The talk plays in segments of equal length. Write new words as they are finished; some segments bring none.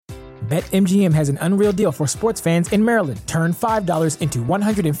BetMGM has an unreal deal for sports fans in Maryland. Turn $5 into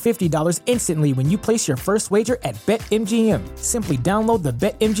 $150 instantly when you place your first wager at BetMGM. Simply download the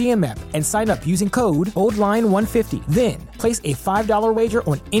BetMGM app and sign up using code OldLine150. Then, place a $5 wager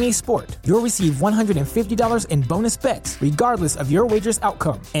on any sport. You'll receive $150 in bonus bets, regardless of your wager's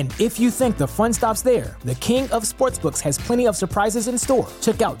outcome. And if you think the fun stops there, the King of Sportsbooks has plenty of surprises in store.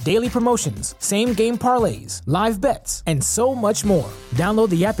 Check out daily promotions, same-game parlays, live bets, and so much more. Download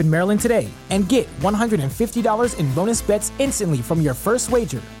the app in Maryland today and get $150 in bonus bets instantly from your first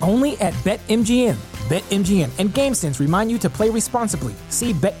wager. Only at BetMGM. BetMGM and GameSense remind you to play responsibly.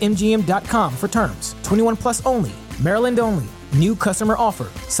 See BetMGM.com for terms. 21 plus only. Maryland only. New customer offer.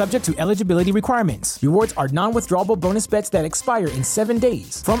 Subject to eligibility requirements. Rewards are non-withdrawable bonus bets that expire in 7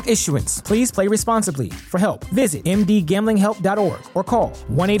 days. From issuance, please play responsibly. For help, visit mdgamblinghelp.org or call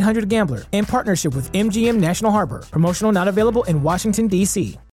 1-800-GAMBLER in partnership with MGM National Harbor. Promotional not available in Washington,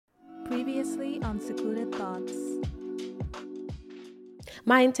 D.C. Previously on Secluded Thoughts.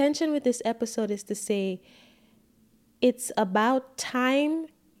 My intention with this episode is to say it's about time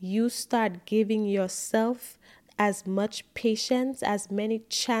you start giving yourself as much patience, as many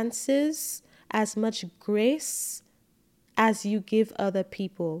chances, as much grace as you give other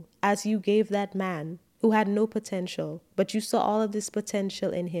people, as you gave that man who had no potential, but you saw all of this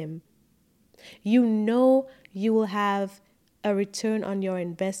potential in him. You know you will have a return on your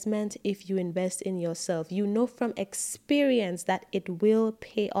investment if you invest in yourself. You know from experience that it will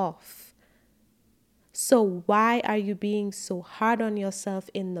pay off. So why are you being so hard on yourself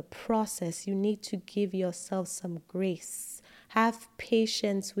in the process? You need to give yourself some grace. Have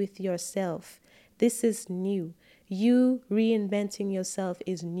patience with yourself. This is new. You reinventing yourself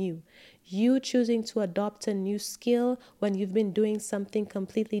is new. You choosing to adopt a new skill when you've been doing something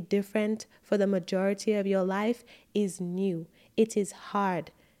completely different for the majority of your life is new. It is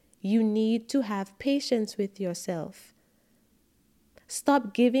hard. You need to have patience with yourself.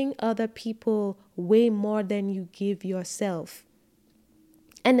 Stop giving other people way more than you give yourself.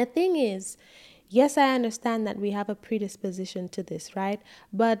 And the thing is, yes, I understand that we have a predisposition to this, right?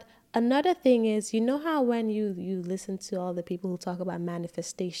 But another thing is, you know how when you listen to all the people who talk about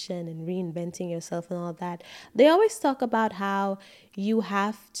manifestation and reinventing yourself and all that, they always talk about how you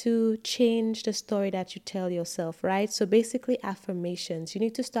have to change the story that you tell yourself, right? So basically affirmations. You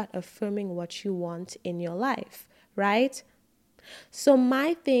need to start affirming what you want in your life, right? So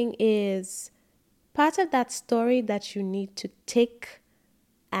my thing is, part of that story that you need to take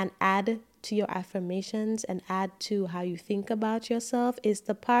and add to your affirmations and add to how you think about yourself is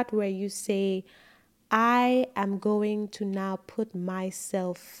the part where you say, I am going to now put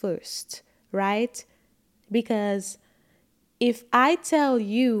myself first, right? Because if I tell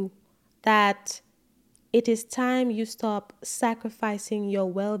you that it is time you stop sacrificing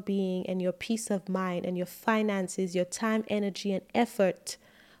your well-being and your peace of mind and your finances, your time, energy, and effort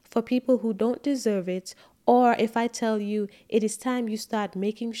for people who don't deserve it, or if I tell you it is time you start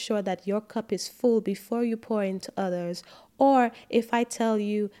making sure that your cup is full before you pour into others, or if I tell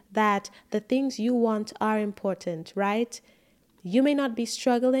you that the things you want are important, right? You may not be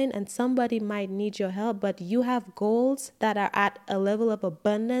struggling and somebody might need your help, but you have goals that are at a level of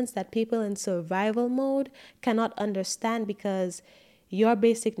abundance that people in survival mode cannot understand because your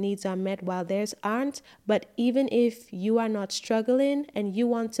basic needs are met while theirs aren't. But even if you are not struggling and you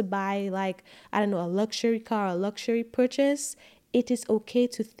want to buy a luxury car, a luxury purchase, it is okay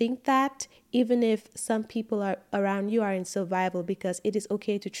to think that even if some people are around you are in survival, because it is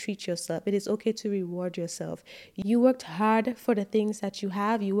okay to treat yourself. It is okay to reward yourself. You worked hard for the things that you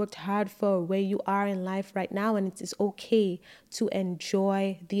have. You worked hard for where you are in life right now, and it is okay to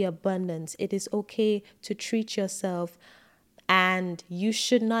enjoy the abundance. It is okay to treat yourself, and you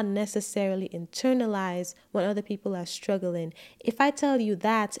should not necessarily internalize when other people are struggling. If I tell you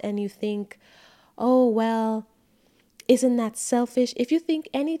that and you think, oh, well, isn't that selfish? If you think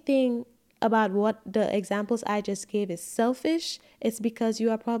anything about what the examples I just gave is selfish, it's because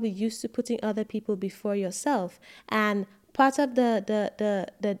you are probably used to putting other people before yourself. And part of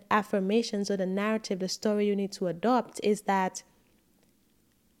the affirmations or the narrative, the story you need to adopt is that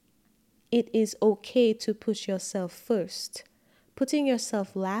it is okay to put yourself first. Putting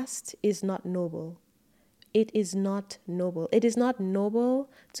yourself last is not noble. It is not noble. It is not noble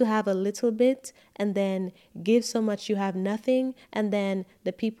to have a little bit and then give so much you have nothing, and then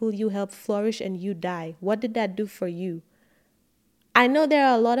the people you help flourish and you die. What did that do for you? I know there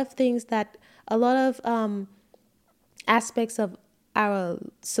are a lot of things that, a lot of aspects of our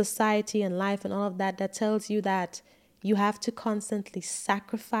society and life and all of that tells you that you have to constantly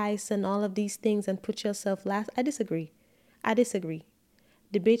sacrifice and all of these things and put yourself last. I disagree.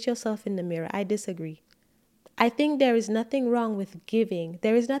 Debate yourself in the mirror. I disagree. I think there is nothing wrong with giving.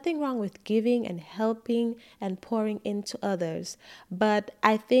 There is nothing wrong with giving and helping and pouring into others. But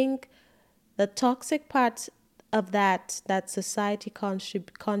I think the toxic part of that society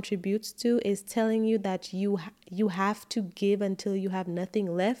contributes to is telling you that you have to give until you have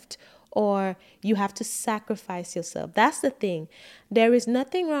nothing left, or you have to sacrifice yourself. That's the thing. There is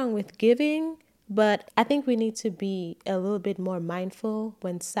nothing wrong with giving, but I think we need to be a little bit more mindful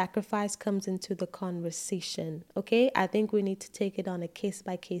when sacrifice comes into the conversation. Okay? I think we need to take it on a case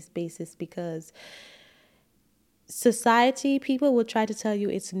by case basis, because society, people will try to tell you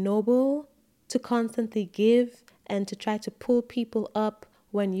it's noble to constantly give and to try to pull people up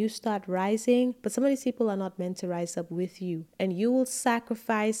when you start rising. But some of these people are not meant to rise up with you. And you will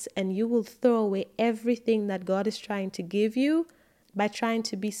sacrifice and you will throw away everything that God is trying to give you by trying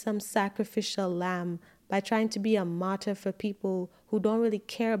to be some sacrificial lamb, by trying to be a martyr for people who don't really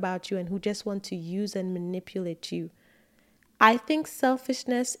care about you and who just want to use and manipulate you. I think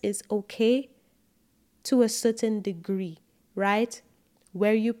selfishness is okay to a certain degree, right?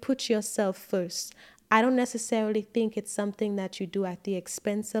 Where you put yourself first. I don't necessarily think it's something that you do at the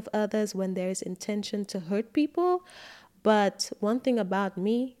expense of others when there is intention to hurt people. But one thing about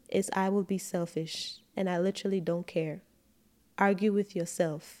me is I will be selfish and I literally don't care. Argue with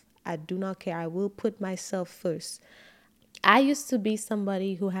yourself. I do not care. I will put myself first. I used to be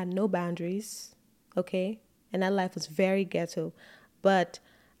somebody who had no boundaries, okay? And that life was very ghetto. But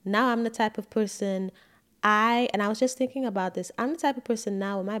now I'm the type of person, I was just thinking about this. I'm the type of person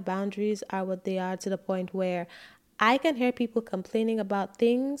now where my boundaries are what they are, to the point where I can hear people complaining about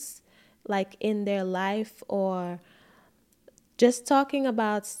things like in their life, or just talking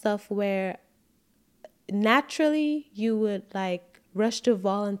about stuff where naturally you would like rush to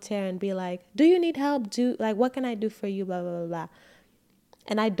volunteer and be like, do you need help? What can I do for you? Blah, blah, blah, blah.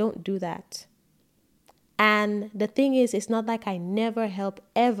 And I don't do that. And the thing is, it's not like I never help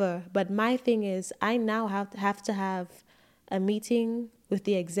ever. But my thing is, I now have to have a meeting with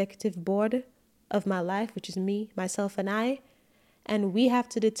the executive board of my life, which is me, myself, and I. And we have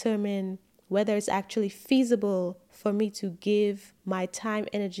to determine whether it's actually feasible for me to give my time,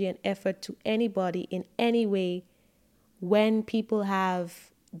 energy, and effort to anybody in any way when people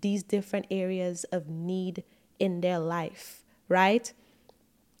have these different areas of need in their life, right?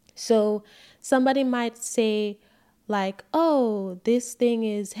 So somebody might say like, oh, this thing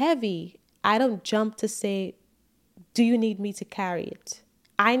is heavy. I don't jump to say, do you need me to carry it?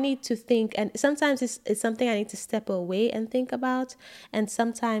 I need to think, and sometimes it's something I need to step away and think about, and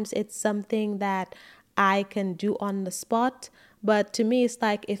sometimes it's something that I can do on the spot. But to me, it's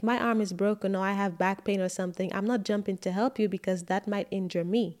like, if my arm is broken or I have back pain or something, I'm not jumping to help you because that might injure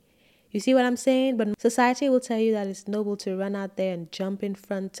me. You see what I'm saying? But society will tell you that it's noble to run out there and jump in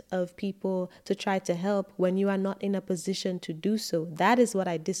front of people to try to help when you are not in a position to do so. That is what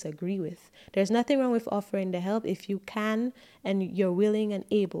I disagree with. There's nothing wrong with offering the help if you can and you're willing and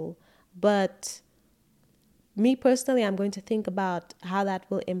able. But me personally, I'm going to think about how that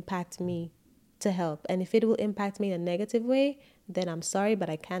will impact me to help. And if it will impact me in a negative way, then I'm sorry, but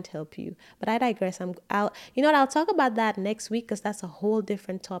I can't help you. But I digress. I'll talk about that next week because that's a whole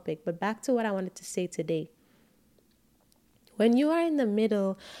different topic. But back to what I wanted to say today. When you are in the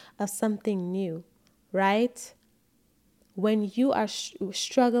middle of something new, right? When you are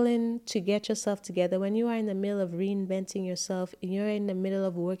struggling to get yourself together, when you are in the middle of reinventing yourself, you're in the middle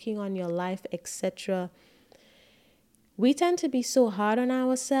of working on your life, etc., we tend to be so hard on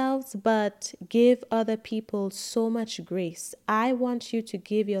ourselves, but give other people so much grace. I want you to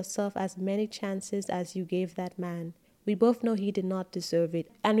give yourself as many chances as you gave that man. We both know he did not deserve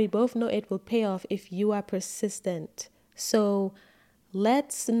it, and we both know it will pay off if you are persistent. So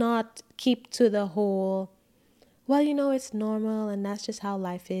let's not keep to the whole, well, it's normal and that's just how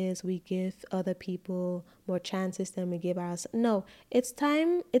life is. We give other people more chances than we give ourselves. No, it's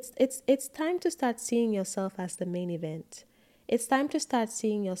time. It's time to start seeing yourself as the main event. It's time to start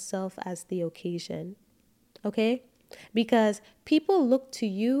seeing yourself as the occasion. Okay? Because people look to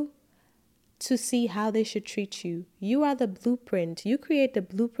you to see how they should treat you. You are the blueprint. You create the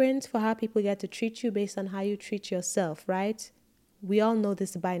blueprint for how people get to treat you based on how you treat yourself, right? We all know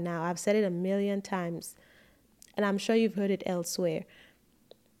this by now. I've said it a million times. And I'm sure you've heard it elsewhere.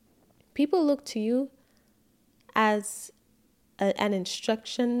 People look to you as an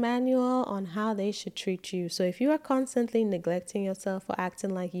instruction manual on how they should treat you. So if you are constantly neglecting yourself or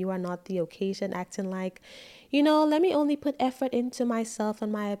acting like you are not the occasion, acting like, let me only put effort into myself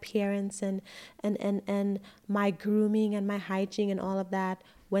and my appearance and my grooming and my hygiene and all of that.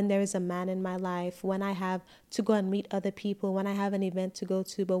 when there is a man in my life, when I have to go and meet other people, when I have an event to go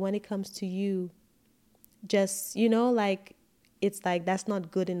to. But when it comes to you, just, like, it's like, that's not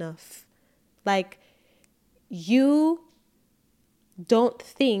good enough. Like, you don't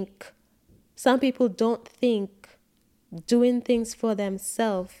think, some people don't think doing things for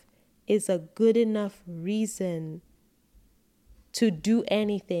themselves is a good enough reason to do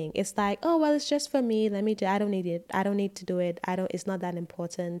anything. It's like, oh, well, it's just for me. I don't need it. I don't need to do it. It's not that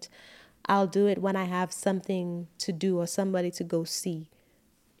important. I'll do it when I have something to do or somebody to go see.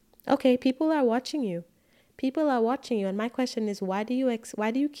 Okay, people are watching you. People are watching you. And my question is, why do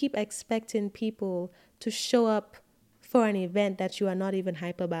you keep expecting people to show up for an event that you are not even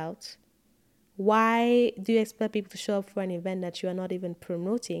hype about? Why do you expect people to show up for an event that you are not even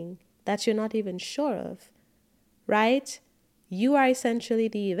promoting, that you're not even sure of, right? You are essentially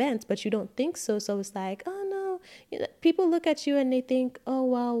the event, but you don't think so. So it's like, oh no, people look at you and they think, oh,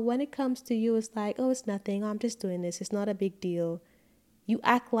 well, when it comes to you, it's like, oh, it's nothing. I'm just doing this. It's not a big deal. You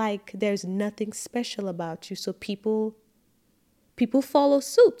act like there's nothing special about you. So people follow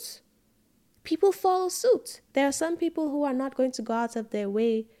suit. People follow suit. There are some people who are not going to go out of their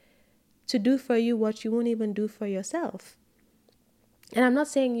way to do for you what you won't even do for yourself. And I'm not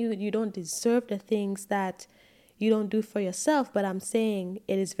saying you don't deserve the things that you don't do for yourself, but I'm saying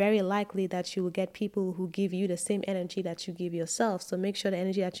it is very likely that you will get people who give you the same energy that you give yourself. So make sure the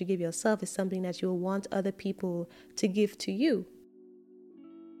energy that you give yourself is something that you will want other people to give to you.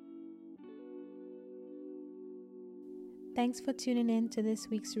 Thanks for tuning in to this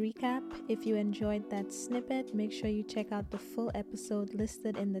week's recap. If you enjoyed that snippet, make sure you check out the full episode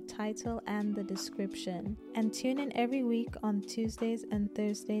listed in the title and the description. And tune in every week on Tuesdays and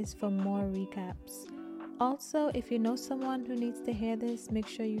Thursdays for more recaps. Also, if you know someone who needs to hear this, make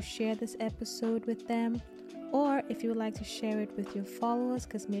sure you share this episode with them. Or if you would like to share it with your followers,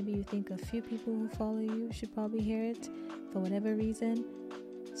 because maybe you think a few people who follow you should probably hear it for whatever reason,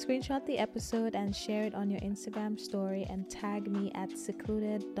 screenshot the episode and share it on your Instagram story and tag me at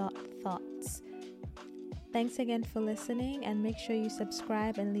secluded.thoughts. Thanks again for listening, and make sure you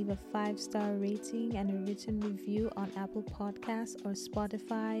subscribe and leave a 5-star rating and a written review on Apple Podcasts or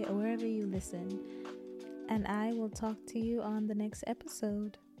Spotify or wherever you listen. And I will talk to you on the next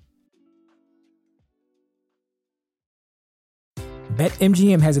episode.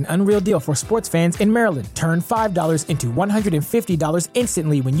 BetMGM has an unreal deal for sports fans in Maryland. Turn $5 into $150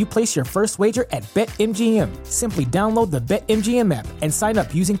 instantly when you place your first wager at BetMGM. Simply download the BetMGM app and sign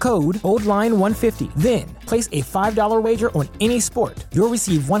up using code OldLine150. Then, place a $5 wager on any sport. You'll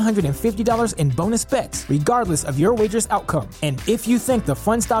receive $150 in bonus bets, regardless of your wager's outcome. And if you think the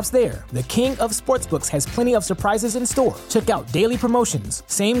fun stops there, the king of sportsbooks has plenty of surprises in store. Check out daily promotions,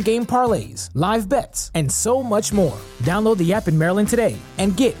 same-game parlays, live bets, and so much more. Download the app in Maryland today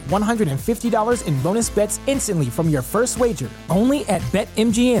and get $150 in bonus bets instantly from your first wager. Only at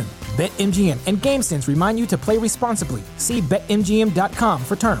BetMGM. BetMGM and GameSense remind you to play responsibly. See BetMGM.com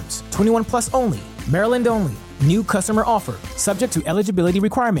for terms. 21 plus only. Maryland only. New customer offer. Subject to eligibility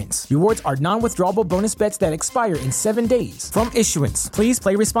requirements. Rewards are non-withdrawable bonus bets that expire in 7 days. From issuance, please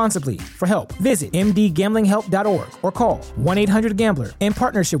play responsibly. For help, visit mdgamblinghelp.org or call 1-800-GAMBLER in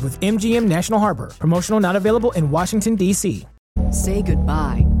partnership with MGM National Harbor. Promotional not available in Washington, D.C. Say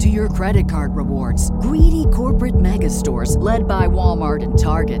goodbye to your credit card rewards. Greedy corporate mega stores, led by Walmart and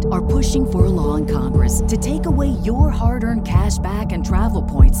Target, are pushing for a law in Congress to take away your hard-earned cash back and travel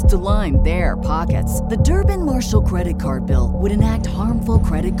points to line their pockets. The Durbin-Marshall credit card bill would enact harmful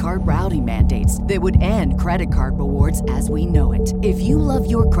credit card routing mandates that would end credit card rewards as we know it. If you love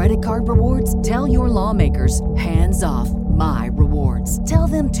your credit card rewards, tell your lawmakers, hands off my rewards. Tell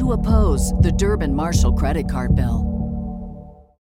them to oppose the Durbin-Marshall credit card bill.